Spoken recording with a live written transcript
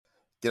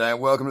G'day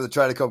and welcome to the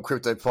Trader Cobb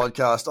Crypto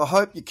Podcast. I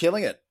hope you're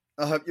killing it.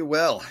 I hope you're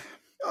well.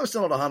 I'm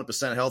still not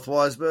 100%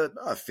 health-wise, but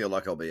I feel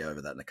like I'll be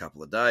over that in a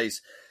couple of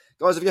days.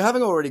 Guys, if you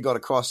haven't already got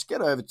across,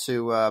 get over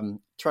to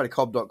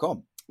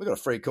tradercobb.com. We've got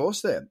a free course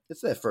there.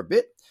 It's there for a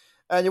bit.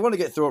 And you want to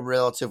get through it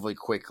relatively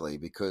quickly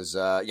because,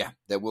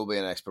 there will be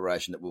an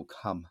expiration that will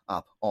come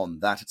up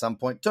on that at some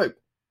point too.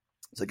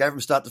 So go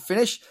from start to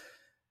finish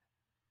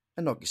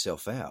and knock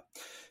yourself out.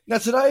 Now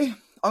today,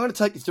 I'm going to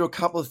take you through a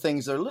couple of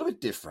things that are a little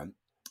bit different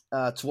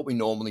to what we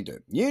normally do.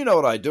 You know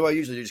what I do. I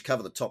usually just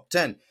cover the top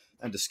 10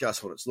 and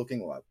discuss what it's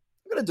looking like.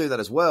 I'm going to do that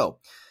as well.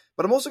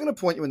 But I'm also going to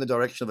point you in the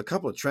direction of a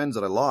couple of trends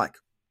that I like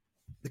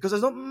because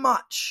there's not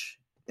much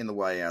in the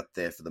way out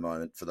there for the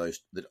moment for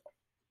those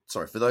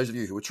of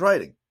you who are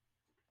trading.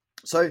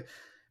 So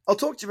I'll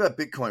talk to you about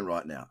Bitcoin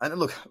right now. And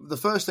look, the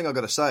first thing I've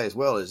got to say as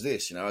well is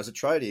this, as a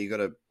trader, you got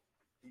to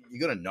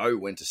know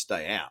when to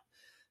stay out.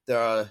 There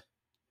are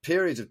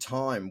periods of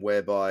time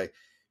whereby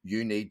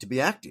you need to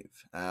be active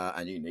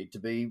and you need to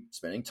be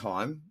spending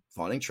time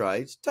finding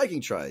trades,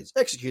 taking trades,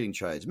 executing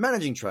trades,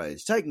 managing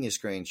trades, taking your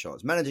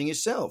screenshots, managing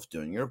yourself,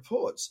 doing your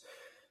reports,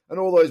 and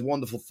all those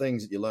wonderful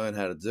things that you learn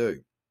how to do.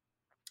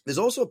 There's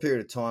also a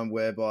period of time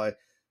whereby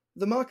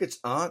the markets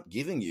aren't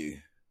giving you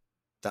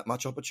that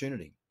much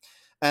opportunity.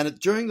 And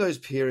during those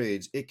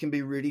periods, it can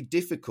be really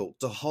difficult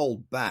to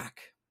hold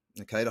back,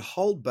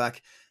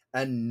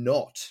 and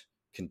not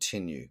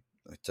continue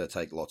to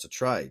take lots of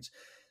trades.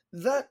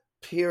 That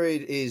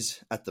period is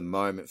at the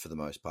moment for the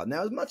most part.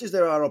 Now, as much as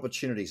there are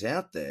opportunities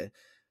out there,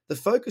 the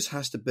focus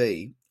has to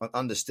be on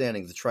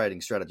understanding the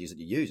trading strategies that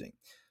you're using.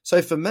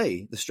 So for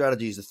me, the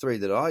strategies, the three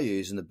that I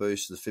use in the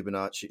boost of the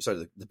Fibonacci,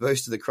 the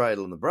boost of the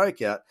cradle and the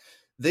breakout,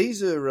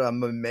 these are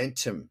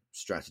momentum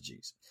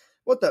strategies.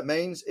 What that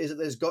means is that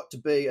there's got to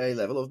be a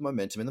level of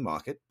momentum in the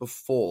market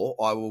before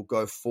I will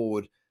go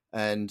forward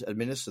and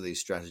administer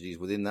these strategies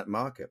within that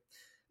market.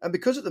 And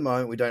because at the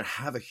moment we don't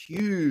have a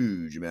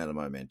huge amount of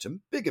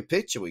momentum, bigger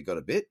picture we got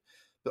a bit,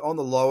 but on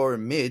the lower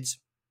and mids,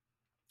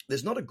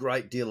 there's not a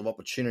great deal of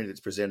opportunity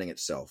that's presenting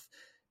itself.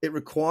 It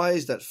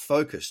requires that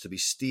focus to be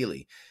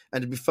steely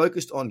and to be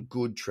focused on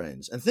good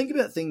trends. And think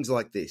about things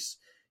like this.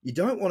 You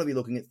don't want to be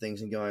looking at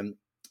things and going,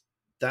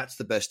 that's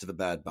the best of a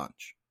bad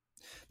bunch.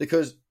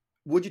 Because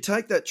would you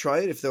take that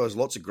trade if there was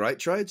lots of great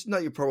trades? No,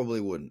 you probably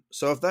wouldn't.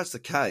 So if that's the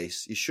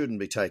case, you shouldn't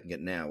be taking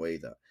it now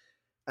either.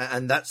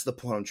 And that's the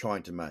point I'm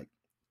trying to make.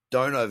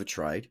 Don't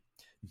overtrade.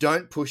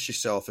 Don't push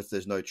yourself if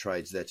there's no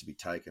trades there to be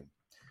taken.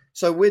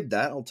 So with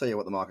that, I'll tell you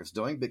what the market's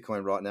doing.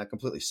 Bitcoin right now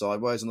completely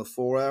sideways on the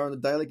 4-hour and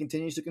the daily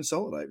continues to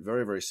consolidate.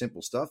 Very, very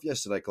simple stuff.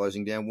 Yesterday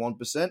closing down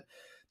 1%.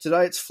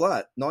 Today it's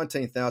flat,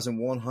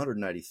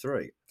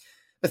 19,183.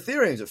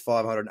 Ethereum's at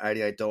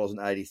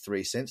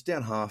 $588.83,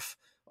 down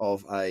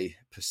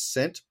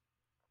 0.5%.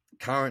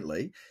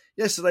 Currently,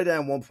 yesterday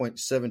down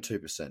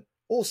 1.72%.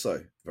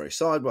 Also very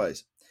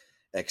sideways.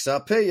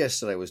 XRP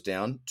yesterday was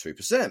down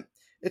 2%.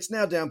 It's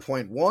now down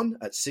 0.1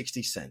 at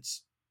 60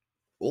 cents.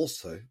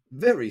 Also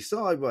very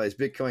sideways.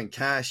 Bitcoin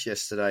Cash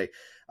yesterday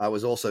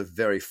was also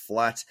very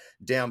flat,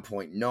 down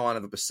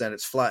 0.9%.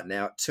 It's flat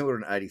now at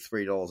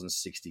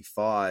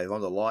 $283.65.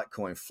 On the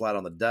Litecoin, flat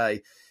on the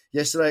day.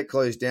 Yesterday it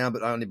closed down,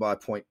 but only by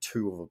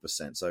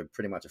 0.2%, so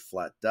pretty much a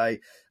flat day.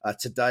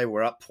 Today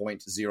we're up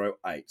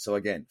 0.08. So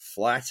again,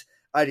 flat,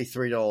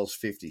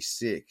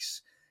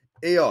 $83.56.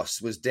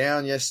 EOS was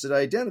down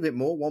yesterday, down a bit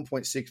more,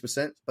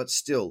 1.6%, but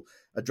still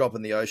a drop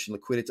in the ocean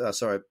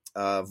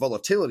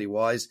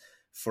volatility-wise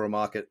for a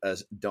market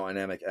as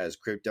dynamic as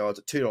crypto. It's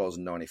at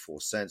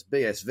 $2.94.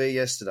 BSV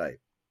yesterday,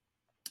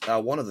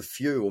 one of the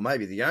few, or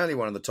maybe the only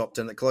one in the top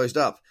 10 that closed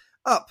up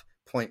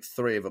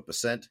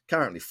 0.3%,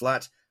 currently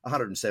flat,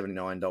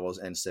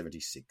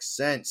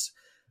 $179.76.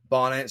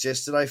 Binance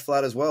yesterday,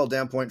 flat as well,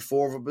 down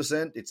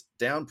 0.4%. It's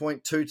down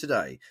 0.2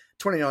 today,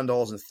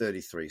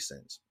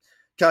 $29.33.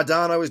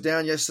 Cardano was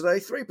down yesterday,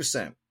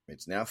 3%.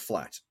 It's now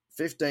flat,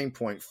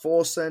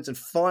 15.4 cents. And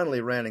finally,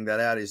 rounding that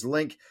out is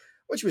Link,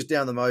 which was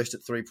down the most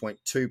at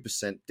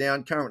 3.2%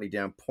 down, currently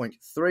down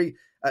 0.3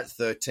 at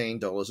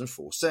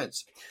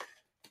 $13.04.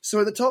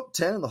 So the top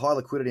 10 and the high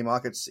liquidity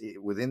markets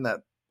within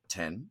that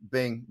 10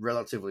 being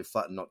relatively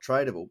flat and not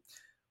tradable,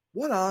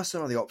 what are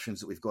some of the options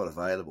that we've got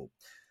available?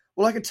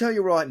 Well, I can tell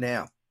you right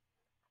now,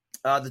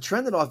 the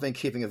trend that I've been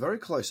keeping a very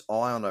close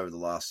eye on over the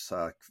last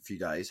few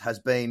days has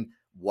been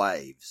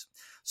Waves.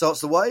 So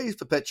it's the Waves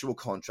perpetual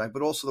contract,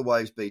 but also the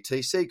Waves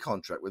BTC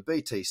contract. With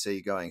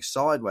BTC going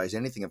sideways,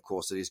 anything, of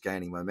course, that is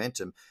gaining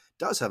momentum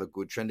does have a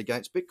good trend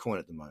against Bitcoin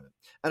at the moment.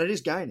 And it is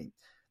gaining.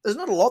 There's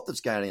not a lot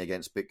that's gaining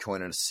against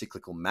Bitcoin in a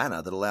cyclical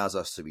manner that allows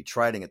us to be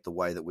trading it the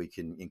way that we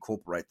can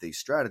incorporate these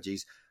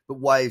strategies, but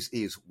Waves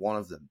is one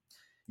of them.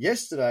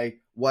 Yesterday,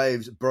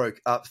 Waves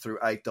broke up through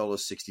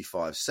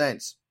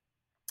 $8.65.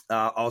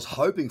 I was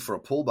hoping for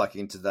a pullback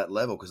into that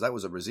level because that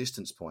was a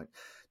resistance point.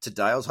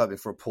 Today, I was hoping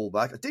for a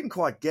pullback. I didn't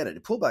quite get it.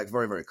 It pulled back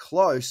very, very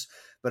close,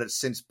 but it's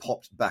since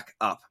popped back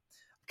up.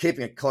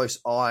 Keeping a close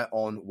eye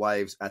on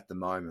Waves at the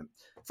moment.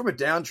 From a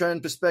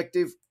downtrend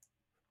perspective,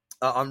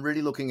 I'm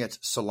really looking at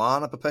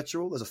Solana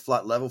Perpetual. There's a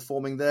flat level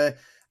forming there.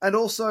 And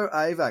also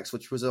AVAX,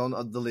 which was on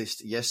the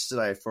list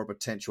yesterday for a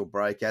potential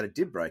breakout. It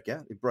did break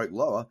out. It broke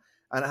lower,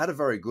 and it had a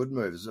very good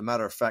move. As a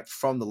matter of fact,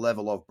 from the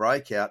level of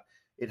breakout,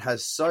 it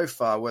has so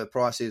far, where the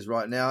price is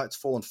right now, it's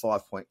fallen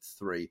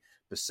 5.3%.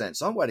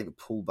 So I'm waiting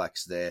for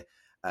pullbacks there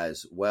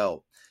as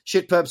well.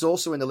 Shitpurp's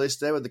also in the list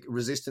there with the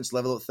resistance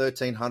level at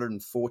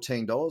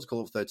 $1,314.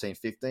 Call it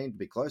 $1,315 to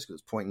be close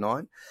because it's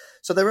 0.9.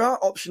 So there are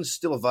options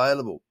still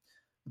available.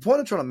 The point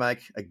I'm trying to make,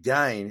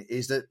 again,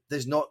 is that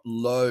there's not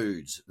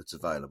loads that's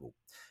available.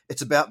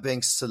 It's about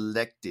being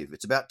selective.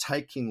 It's about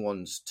taking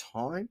one's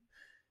time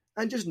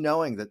and just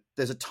knowing that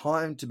there's a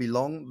time to be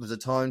long, there's a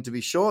time to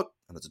be short,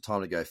 and there's a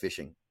time to go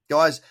fishing.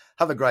 Guys,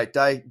 have a great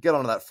day. Get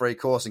onto that free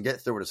course and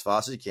get through it as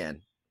fast as you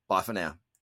can. Bye for now.